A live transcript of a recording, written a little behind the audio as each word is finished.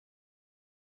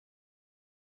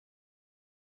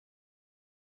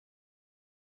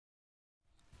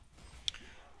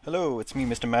Hello, it's me,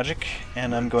 Mr. Magic,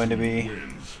 and I'm going to be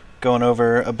going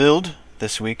over a build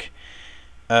this week.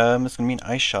 It's going to be an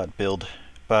Ice Shot build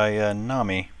by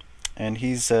Nami, and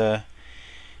it's a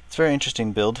very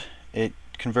interesting build. It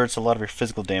converts a lot of your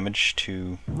physical damage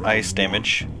to ice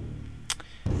damage.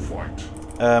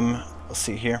 Let's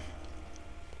see here.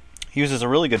 He uses a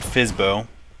really good fizz bow,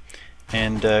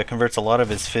 and converts a lot of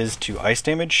his fizz to ice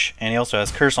damage, and he also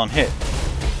has Curse on Hit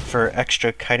for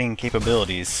extra kiting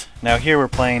capabilities. Now here we're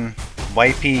playing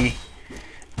YP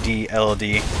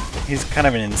LLD. He's kind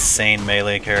of an insane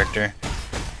melee character,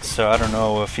 so I don't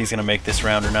know if he's gonna make this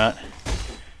round or not.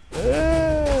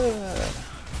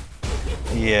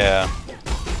 Yeah.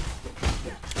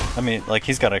 I mean, like,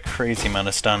 he's got a crazy amount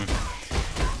of stun.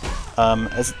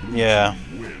 Yeah.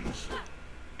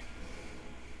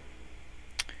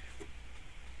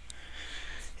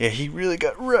 Yeah, he really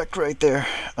got wrecked right there.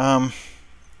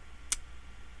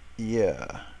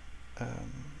 Yeah.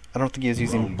 I don't think he was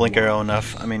using Blink Arrow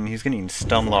enough. I mean, he's getting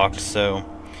stun locked, so...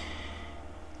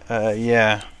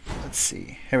 yeah. Let's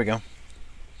see. Here we go.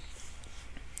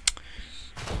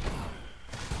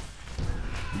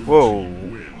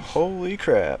 Whoa. Holy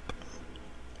crap.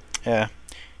 Yeah.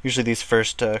 Usually these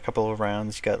first couple of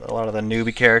rounds, you got a lot of the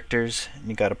newbie characters, and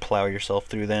you gotta plow yourself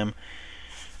through them.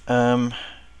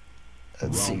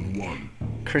 Let's see.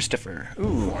 Christopher.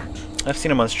 Ooh. I've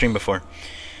seen him on stream before.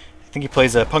 I think he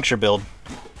plays a puncture build.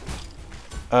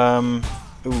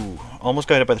 Ooh, almost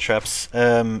got hit by the traps.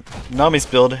 Nami's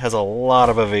build has a lot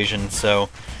of evasion, so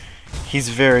he's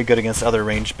very good against other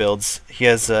ranged builds. He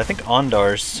has, I think,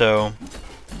 Ondars, so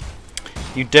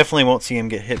you definitely won't see him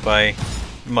get hit by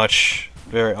much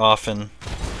very often.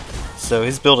 So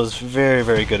his build is very,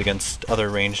 very good against other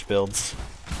ranged builds.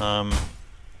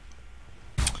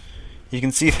 You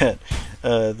can see that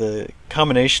the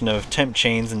combination of temp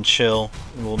chains and chill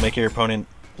will make your opponent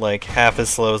like half as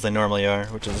slow as they normally are,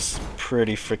 which is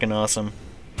pretty freaking awesome.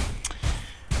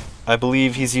 I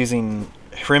believe he's using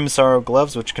Hrim Sorrow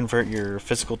gloves, which convert your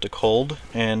physical to cold,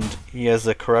 and he has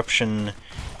the corruption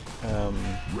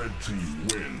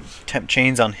temp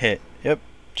chains on hit. Yep,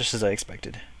 just as I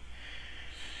expected.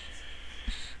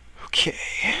 Okay,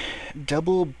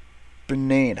 double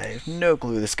grenade. I have no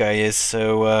clue who this guy is,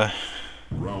 so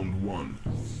Round one.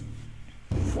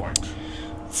 Fight.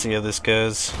 Let's see how this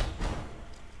goes.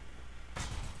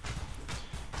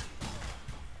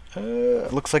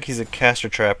 Looks like he's a caster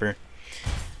trapper.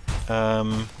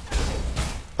 Oh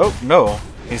no,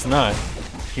 he's not.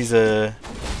 He's a...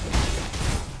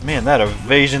 Man, that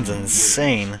evasion's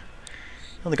insane. I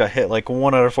only got hit like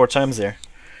 1 out of 4 times there.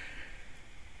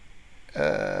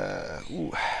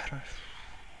 Ooh,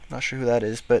 not sure who that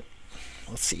is, but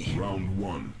let's see. Round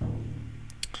one.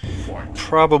 Fight.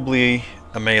 Probably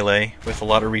a melee with a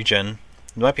lot of regen.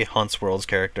 It might be Hunt's World's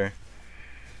character.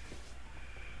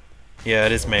 Yeah,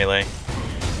 it is melee.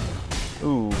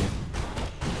 Ooh.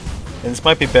 And this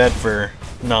might be bad for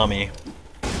Nami,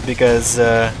 because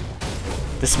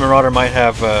this Marauder might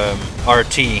have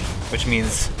RT, which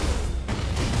means...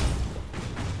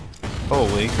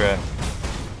 Holy crap.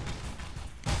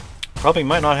 Probably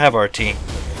might not have RT.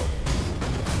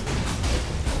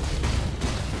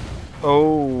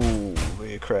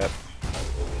 Holy crap.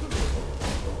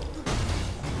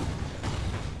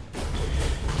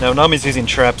 Now Nami's using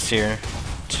traps here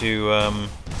to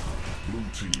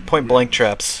point blank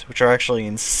traps, which are actually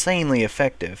insanely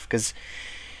effective, because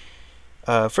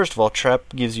first of all, trap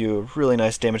gives you a really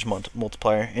nice damage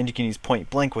multiplier, and you can use point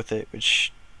blank with it,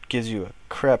 which gives you a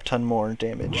crap ton more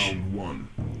damage.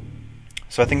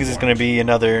 So I think this is going to be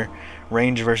another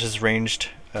range versus ranged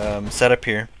setup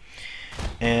here.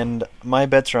 And my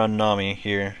bets are on Nami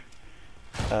here,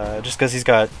 just because he's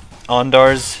got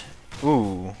Ondars.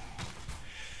 Ooh,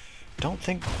 don't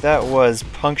think that was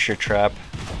Puncture Trap.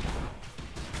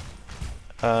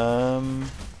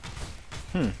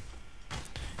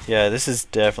 Yeah, this is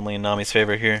definitely in Nami's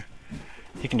favor here.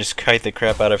 He can just kite the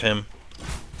crap out of him.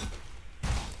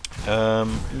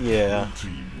 Yeah,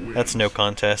 that's no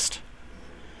contest.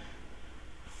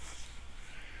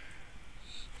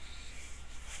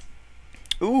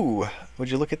 Ooh, would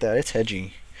you look at that? It's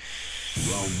hedgy.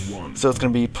 So it's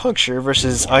going to be Puncture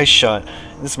versus Ice Shot.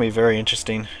 This is going to be very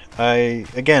interesting. I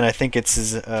think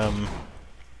it's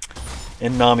in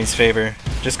Nami's favor,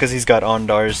 just because he's got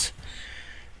Ondars.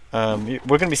 We're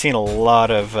going to be seeing a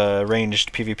lot of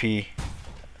ranged PvP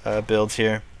builds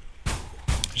here.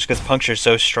 Just because Puncture is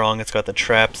so strong, it's got the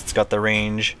traps, it's got the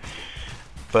range.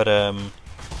 But as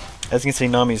you can see,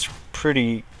 Nami's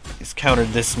he's countered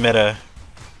this meta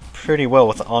pretty well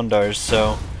with Ondars,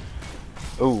 so...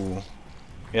 Ooh.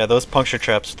 Yeah, those puncture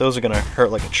traps, those are gonna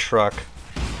hurt like a truck.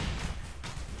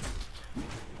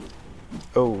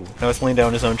 Oh, now it's laying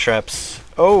down his own traps.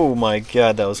 Oh my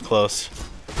god, that was close.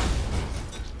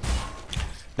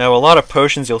 Now a lot of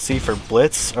potions you'll see for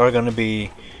Blitz are going to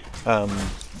be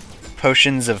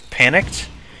potions of Panicked,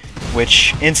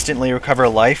 which instantly recover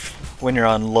life when you're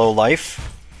on low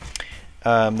life.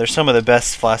 They're some of the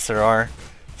best flasks there are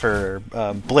for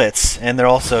Blitz, and they're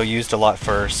also used a lot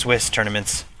for Swiss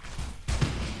tournaments.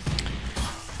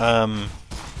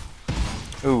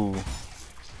 Ooh.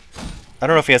 I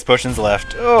don't know if he has potions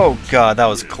left. Oh god, that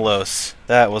was close.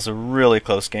 That was a really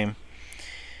close game.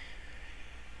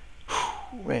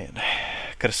 Whew, man,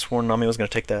 could have sworn Nami was going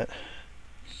to take that.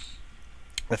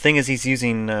 The thing is, he's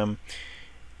using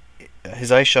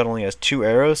his ice shot only has 2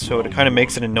 arrows, so it kind of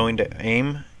makes it annoying to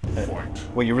aim.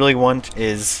 What you really want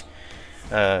is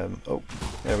oh,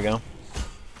 there we go.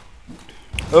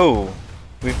 Oh,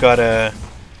 we've got a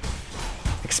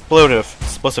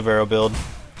explosive arrow build.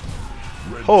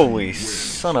 Holy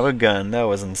son of a gun, that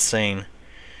was insane.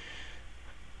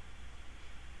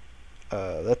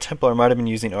 That Templar might have been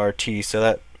using RT, so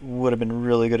that would have been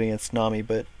really good against Nami,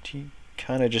 but he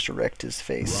kind of just wrecked his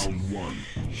face.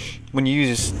 When you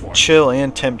use chill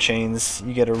and temp chains,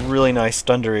 you get a really nice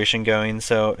stun duration going,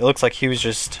 so it looks like he was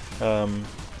just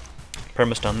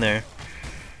perma-stun there.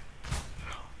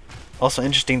 Also,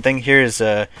 interesting thing here is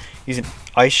using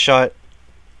Ice Shot.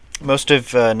 Most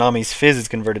of Nami's Fizz is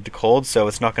converted to cold, so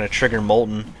it's not going to trigger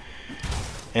Molten.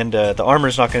 And the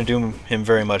armor's not going to do him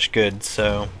very much good,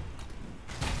 so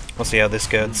we'll see how this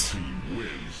goes.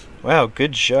 Wow,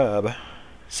 good job.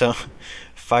 So,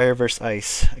 fire versus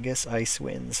ice. I guess ice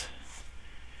wins.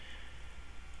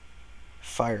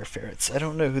 Fire Ferrets. I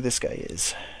don't know who this guy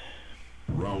is.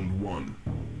 Round 1.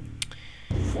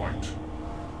 Fight.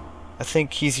 I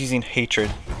think he's using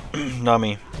Hatred,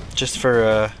 Nami, just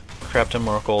for crap ton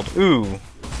more gold. Ooh!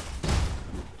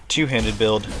 Two-handed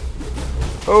build.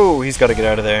 Oh, he's got to get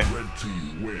out of there. Red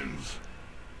team wins.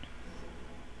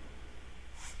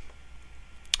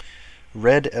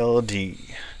 Red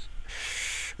LLD.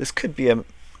 This could be a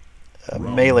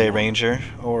melee ranger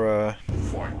or a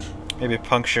maybe a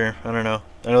puncture. I don't know.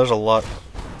 I know there's a lot.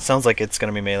 Sounds like it's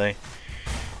gonna be melee.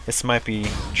 This might be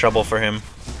trouble for him.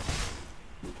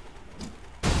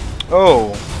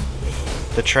 Oh,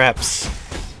 the traps.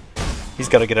 He's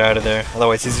got to get out of there.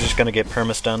 Otherwise, he's just gonna get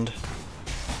perma-stunned.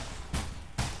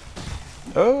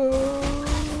 Oh.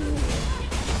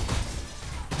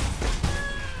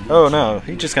 Oh no,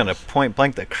 he's just gonna point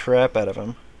blank the crap out of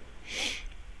him.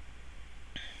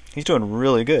 He's doing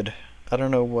really good. I don't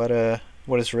know what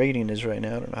his rating is right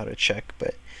now. I don't know how to check,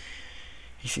 but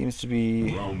he seems to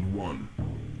be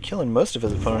killing most of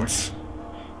his opponents.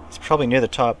 He's probably near the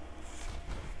top.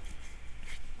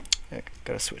 Yeah,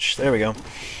 gotta switch. There we go.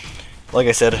 Like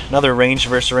I said, another ranged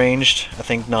versus ranged. I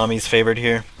think Nami's favored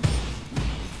here.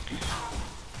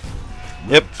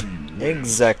 Yep,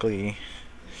 exactly.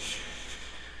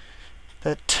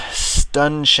 That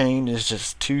stun chain is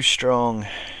just too strong.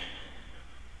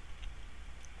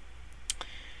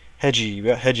 Hedgie, we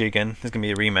got Hedgie again. This is gonna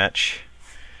be a rematch.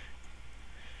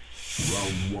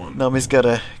 Nami's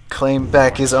gotta claim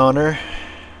back his honor.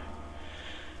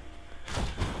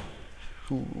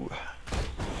 Ooh.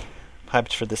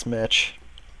 Hyped for this match.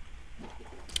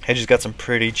 Hedgie's got some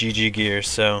pretty GG gear,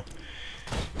 so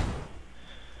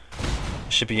it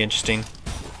should be interesting.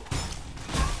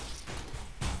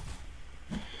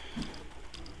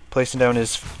 Placing down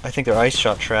his, I think they're ice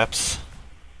shot traps.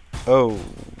 Oh,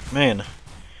 man.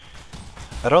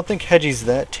 I don't think Hedgie's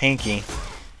that tanky.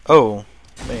 Oh,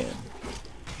 man.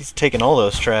 He's taking all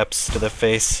those traps to the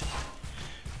face.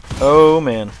 Oh,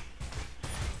 man.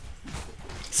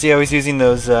 See how he's using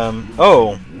those,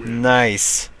 oh,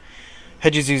 nice.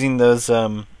 Hedgie's using those,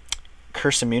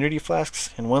 curse immunity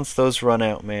flasks, and once those run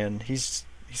out, man, he's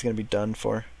gonna be done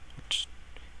for.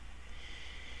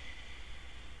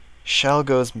 Shao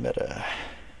goes meta.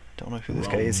 Don't know who this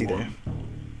guy is either.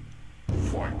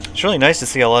 It's really nice to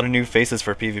see a lot of new faces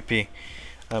for PvP.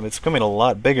 It's becoming a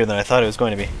lot bigger than I thought it was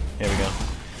going to be. There we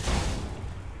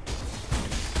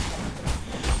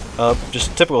go.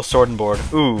 Just typical sword and board.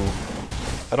 Ooh.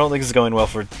 I don't think this is going well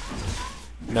for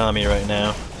Nami right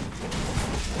now.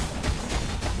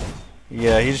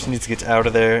 Yeah, he just needs to get out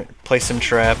of there, place some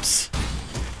traps.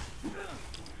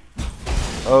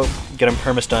 Oh, get him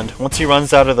perma-stunned. Once he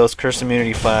runs out of those curse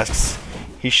immunity flasks,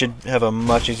 he should have a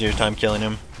much easier time killing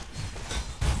him.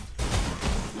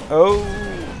 Oh,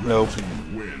 nope.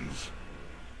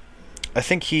 I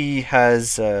think he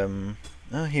has, oh,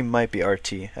 he might be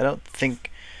RT. I don't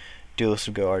think Duelist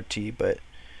would go RT, but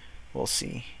we'll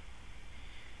see.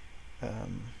 A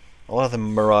lot of the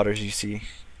Marauders you see,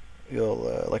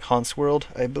 like Hans's World,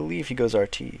 I believe he goes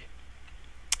RT.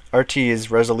 RT is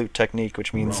resolute technique,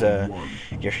 which means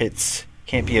your hits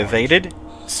can't be evaded.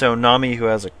 So Nami, who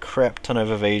has a crap ton of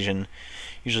evasion,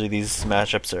 usually these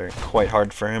matchups are quite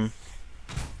hard for him.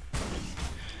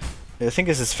 I think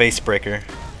this is Facebreaker.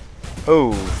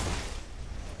 Oh.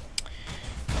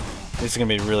 This is going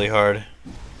to be really hard.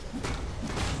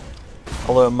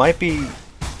 Although it might be...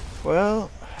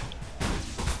 well...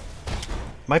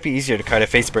 might be easier to kite a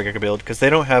Facebreaker build, because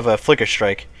they don't have a Flicker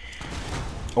Strike.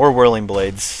 Or Whirling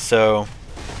Blades, so...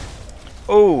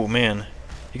 oh, man.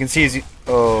 You can see he's...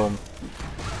 oh...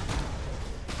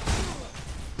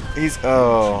 he's...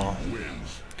 oh...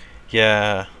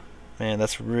 yeah... man,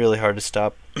 that's really hard to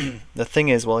stop. The thing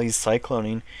is, while he's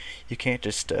cycloning, you can't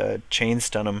just chain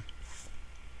stun him,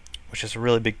 which is a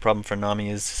really big problem for Nami,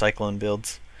 is cyclone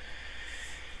builds.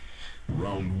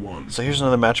 Round 1. So here's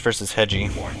another match versus Hedgie.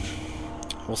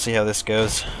 We'll see how this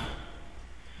goes.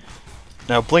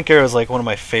 Now, Blink Arrow is like one of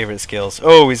my favorite skills.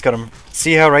 Oh, he's got him.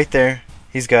 See how right there?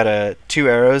 He's got 2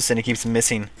 arrows and he keeps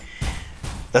missing.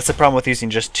 That's the problem with using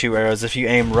just 2 arrows. If you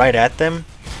aim right at them,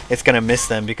 it's going to miss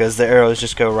them because the arrows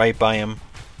just go right by him.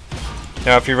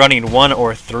 Now, if you're running 1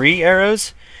 or 3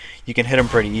 arrows, you can hit him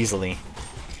pretty easily.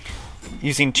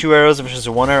 Using 2 arrows versus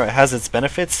 1 arrow, it has its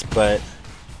benefits, but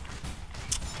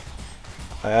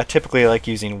I typically like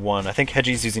using 1. I think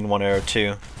Hedgie's using 1 arrow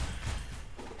too.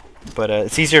 But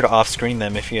it's easier to off-screen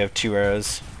them if you have 2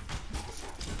 arrows.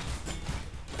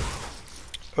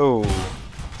 Oh,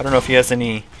 I don't know if he has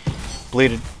any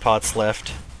bleeded pots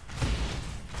left.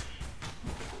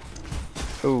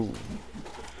 Oh.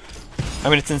 I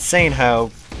mean, it's insane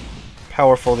how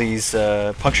powerful these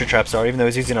puncture traps are, even though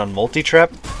he's using on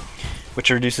multi-trap, which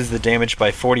reduces the damage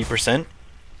by 40%.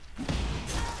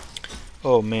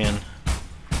 Oh, man.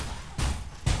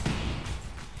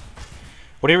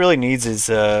 What he really needs is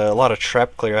a lot of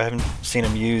trap clear. I haven't seen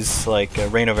him use like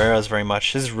Rain of Arrows very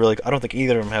much. This is really... I don't think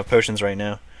either of them have potions right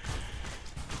now.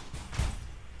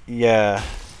 Yeah.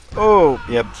 Oh,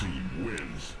 yep.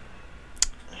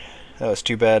 That was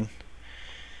too bad.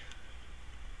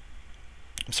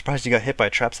 I'm surprised he got hit by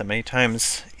traps that many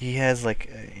times. He has like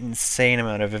an insane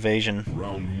amount of evasion.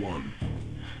 Round 1.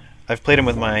 I've played him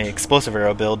with my explosive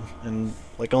arrow build, and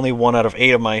like only 1 out of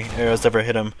 8 of my arrows ever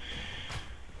hit him.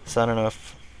 So I don't know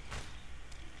if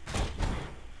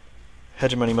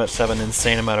Hegemony must have an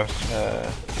insane amount of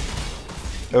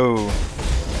oh,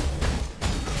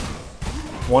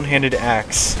 one-handed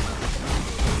axe.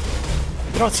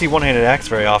 You don't see one-handed axe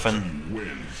very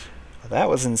often. That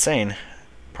was insane.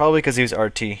 Probably because he was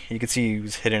RT. You could see he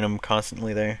was hitting him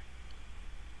constantly there.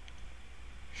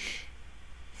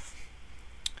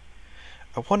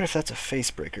 I wonder if that's a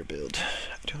Facebreaker build.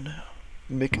 I don't know.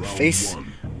 Make a face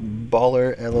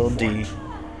baller LLD.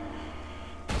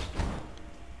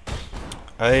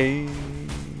 I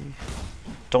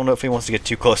don't know if he wants to get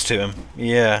too close to him.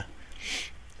 Yeah.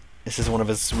 This is one of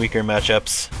his weaker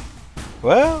matchups.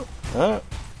 Well,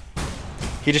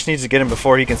 he just needs to get him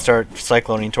before he can start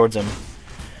cycloning towards him.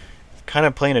 Kind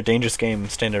of playing a dangerous game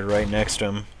standing right next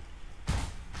to him.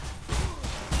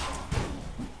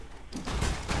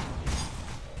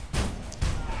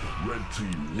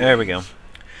 There we go.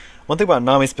 One thing about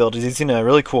Nami's build is he's using a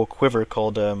really cool quiver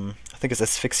called, I think it's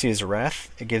Asphyxia's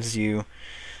Wrath. It gives you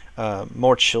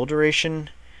more chill duration,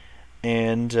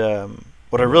 and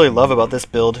what I really love about this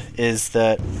build is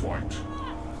that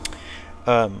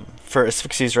for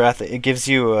Asphyxia's Wrath, it gives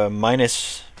you a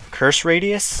minus curse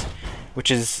radius,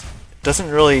 which doesn't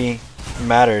really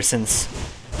matter since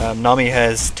Nami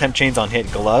has temp chains on hit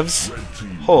gloves.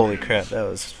 Holy crap, that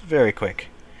was very quick.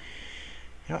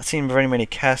 You're not seeing very many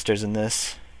casters in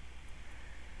this.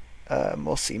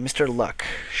 We'll see. Mr. Luck.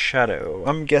 Shadow.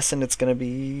 I'm guessing it's going to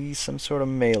be some sort of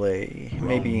melee.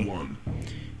 Maybe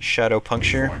Shadow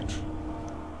Puncture.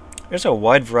 There's a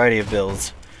wide variety of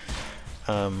builds.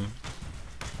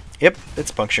 Yep,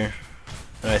 it's Puncture.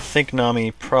 And I think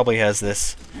Nami probably has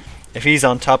this. If he's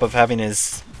on top of having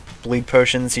his bleed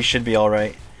potions, he should be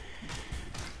alright.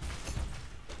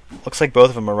 Looks like both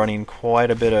of them are running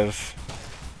quite a bit of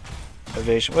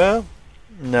evasion. Well,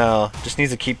 no. Just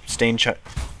needs to keep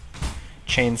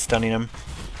chain stunning him.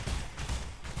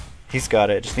 He's got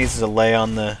it. Just needs to lay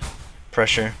on the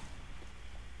pressure.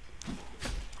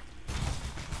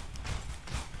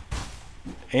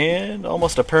 And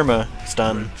almost a perma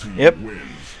stun. Yep.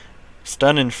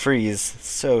 Stun and freeze.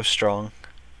 So strong.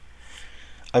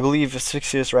 I believe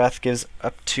Asphyxia's Wrath gives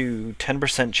up to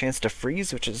 10% chance to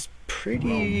freeze, which is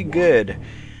pretty good.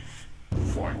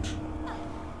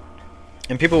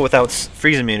 And people without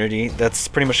freeze immunity, that's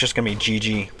pretty much just going to be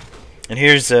GG. And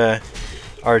here's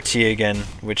RT again,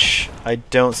 which I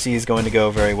don't see is going to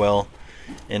go very well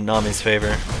in Nami's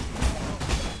favor.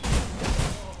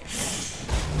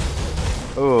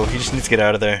 Oh, he just needs to get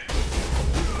out of there.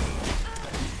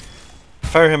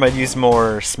 If I were him, I'd use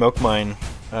more Smoke Mine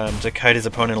to kite his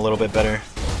opponent a little bit better.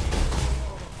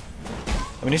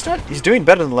 I mean, he's doing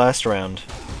better than the last round.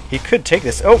 He could take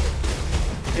this. Oh!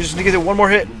 He just needs to get one more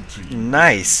hit.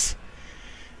 Nice!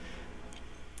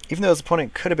 Even though his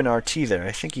opponent could have been RT there,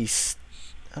 I think he's...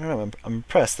 I don't know, I'm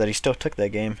impressed that he still took that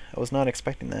game. I was not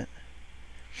expecting that.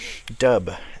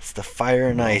 Dub. It's the Fire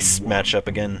and Ice matchup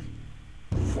again.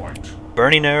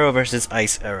 Burning Arrow versus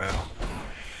Ice Arrow.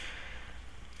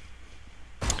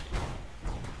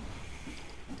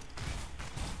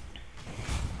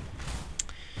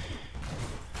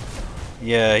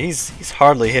 Yeah, he's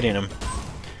hardly hitting him.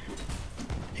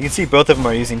 You can see both of them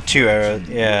are using 2 arrows.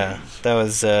 Yeah, that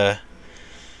was... I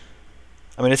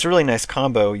mean, it's a really nice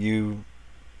combo. You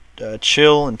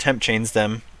chill and temp chains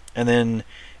them, and then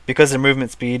because their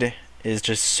movement speed is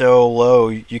just so low,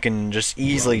 you can just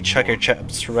easily chuck your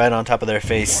traps right on top of their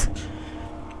face.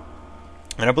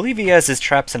 And I believe he has his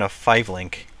traps in a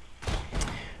 5-link.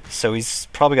 So he's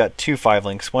probably got 2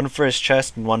 5-links, one for his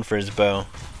chest and one for his bow.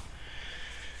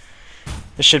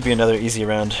 This should be another easy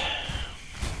round.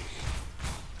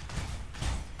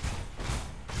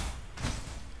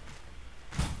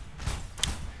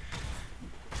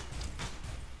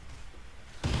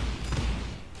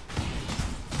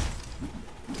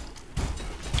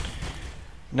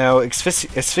 Now,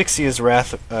 Asphyxia's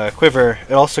Wrath Quiver,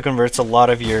 it also converts a lot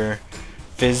of your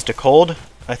Fizz to cold.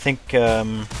 I think, I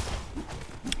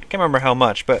can't remember how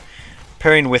much, but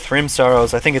pairing with Rim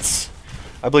Sorrows, I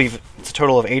believe it's a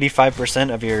total of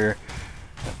 85% of your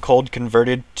cold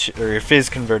converted to, or your Fizz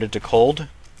converted to cold.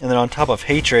 And then on top of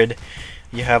Hatred,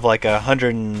 you have like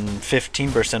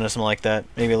 115% or something like that,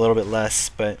 maybe a little bit less,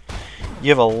 but you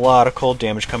have a lot of cold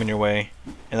damage coming your way,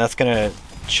 and that's gonna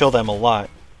chill them a lot.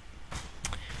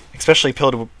 Especially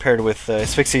paired with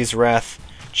Asphyxia's Wrath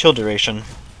chill duration.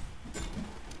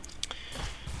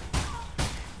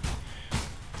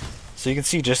 So you can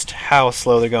see just how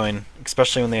slow they're going,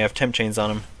 especially when they have temp chains on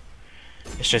them.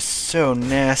 It's just so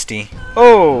nasty.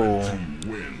 Oh!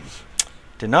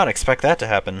 Did not expect that to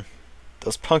happen.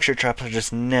 Those puncture traps are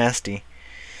just nasty.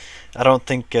 I don't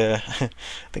think I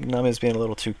think Nami's being a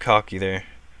little too cocky there,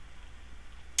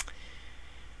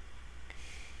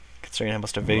 considering how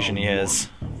much evasion he has.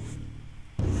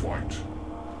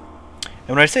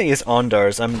 And when I say he's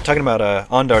Ondar's, I'm talking about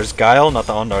Ondar's Guile, not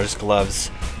the Ondar's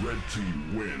Gloves.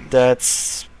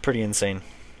 That's pretty insane.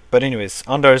 But anyways,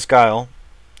 Ondar's Guile,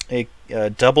 it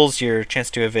doubles your chance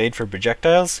to evade for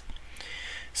projectiles.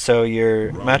 So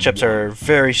your matchups are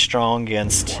very strong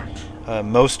against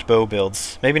most bow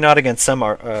builds. Maybe not against some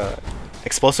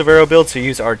explosive arrow builds who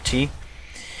use RT,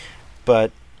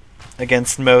 but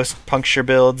against most puncture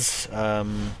builds,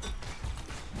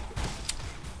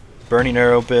 burning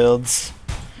arrow builds,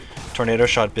 tornado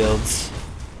shot builds.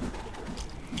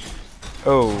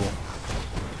 Oh.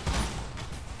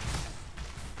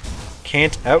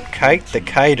 Can't out-kite the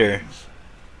kiter.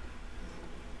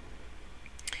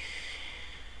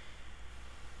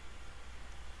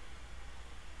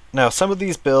 Now, some of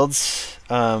these builds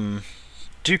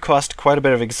do cost quite a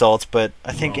bit of Exalt, but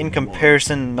I think in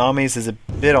comparison, Nami's is a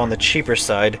bit on the cheaper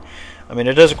side. I mean,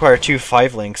 it does require 2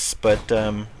 5-links, but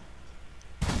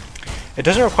it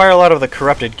doesn't require a lot of the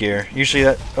corrupted gear. Usually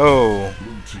that... Oh.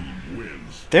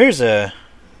 There's a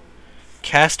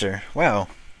caster. Wow.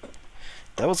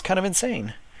 That was kind of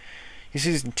insane. He's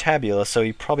using Tabula, so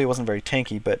he probably wasn't very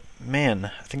tanky, but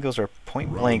man, I think those are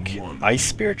point-blank Ice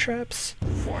Spear traps?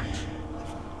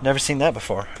 Never seen that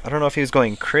before. I don't know if he was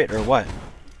going crit or what.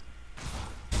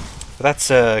 But that's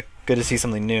good to see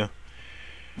something new.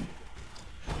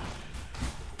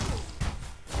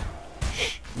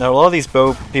 Now, a lot of these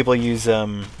bow people use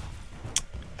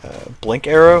Blink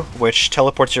Arrow, which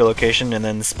teleports your location and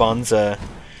then spawns a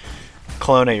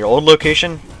clone at your old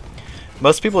location.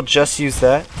 Most people just use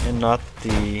that and not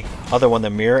the other one, the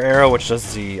Mirror Arrow, which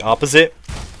does the opposite.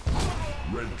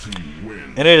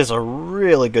 And it is a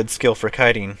really good skill for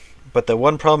kiting. But the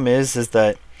one problem is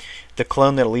that the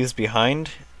clone that it leaves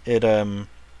behind, it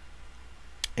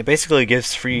basically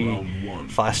gives free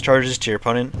flash charges to your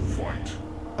opponent.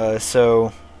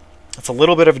 So it's a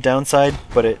little bit of a downside,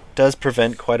 but it does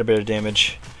prevent quite a bit of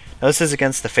damage. Now this is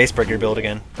against the Facebreaker build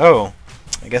again. Oh,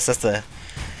 I guess that's the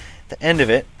end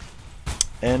of it.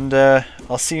 And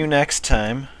I'll see you next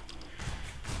time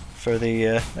for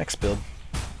the next build.